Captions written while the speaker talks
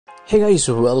Hey guys,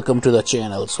 welcome to the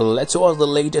channel. So let's watch the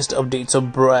latest updates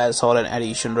of Bryce and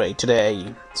Addison Rae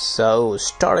today. So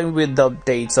starting with the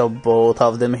updates of both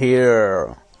of them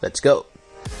here. Let's go.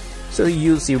 So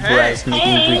you see Bryce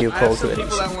making video call to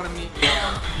Addison.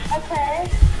 Okay.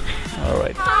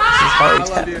 Alright, this is how it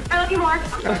happened. I love you more.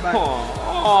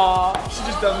 Aww. She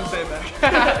just doesn't say that.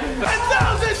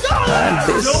 And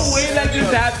this No way that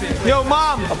just happened. Yo,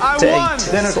 Mom, I date. won.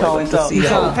 So I want to see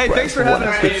how Hey, thanks for having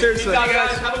us. Seriously.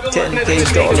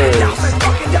 $10K.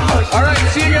 Alright,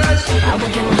 see you guys.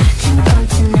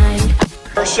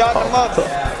 First shot in a month.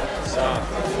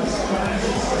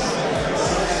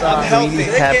 I'm really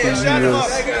happy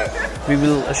we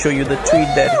will show you the tweet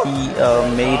that he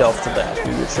made after that.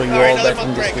 We will show you all that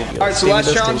in this video. Alright, so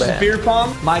last challenge is beer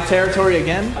pong. My territory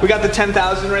again. We got the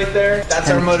 10,000 right there. That's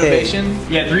our motivation.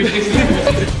 Yeah, 360.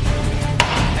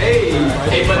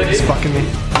 Hey, but it's fucking me.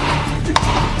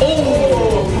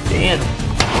 Oh! Damn.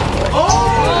 Oh!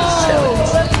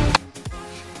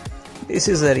 This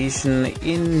is Addison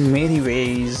in many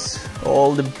ways.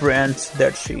 All the brands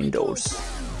that she endorses.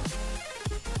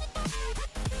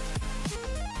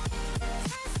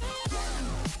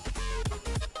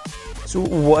 So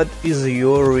what is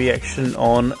your reaction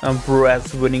on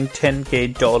Bryce winning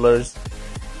 $10K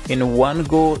in one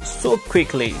go so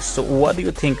quickly? So what do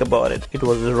you think about it? It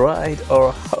was right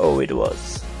or how it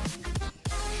was?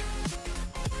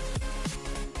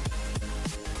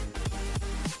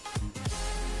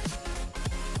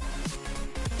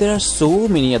 There are so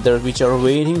many others which are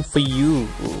waiting for you.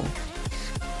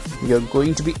 You're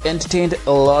going to be entertained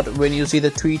a lot when you see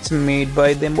the tweets made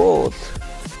by them both.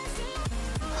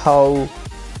 How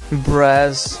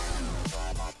Bryce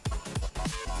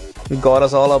got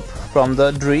us all up from the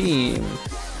dream.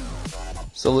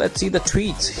 So let's see the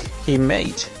tweets he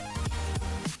made.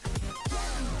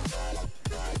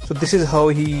 So this is how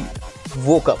he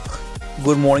woke up.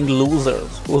 Good morning,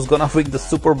 losers. Who's gonna win the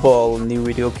Super Bowl? New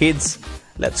video, kids.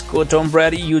 Let's go, Tom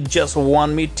Brady. You just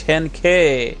won me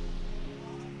 10K.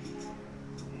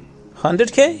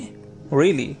 100K?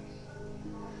 Really?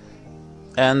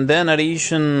 And then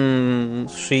Addison,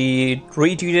 she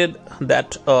retweeted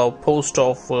that post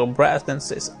of Bryce and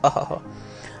says,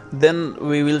 Then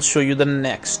we will show you the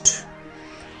next.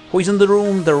 Who is in the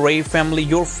room? The Rae family.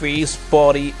 Your face,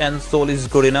 body and soul is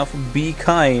good enough. Be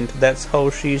kind. That's how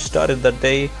she started the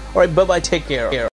day. Alright, bye bye, take care.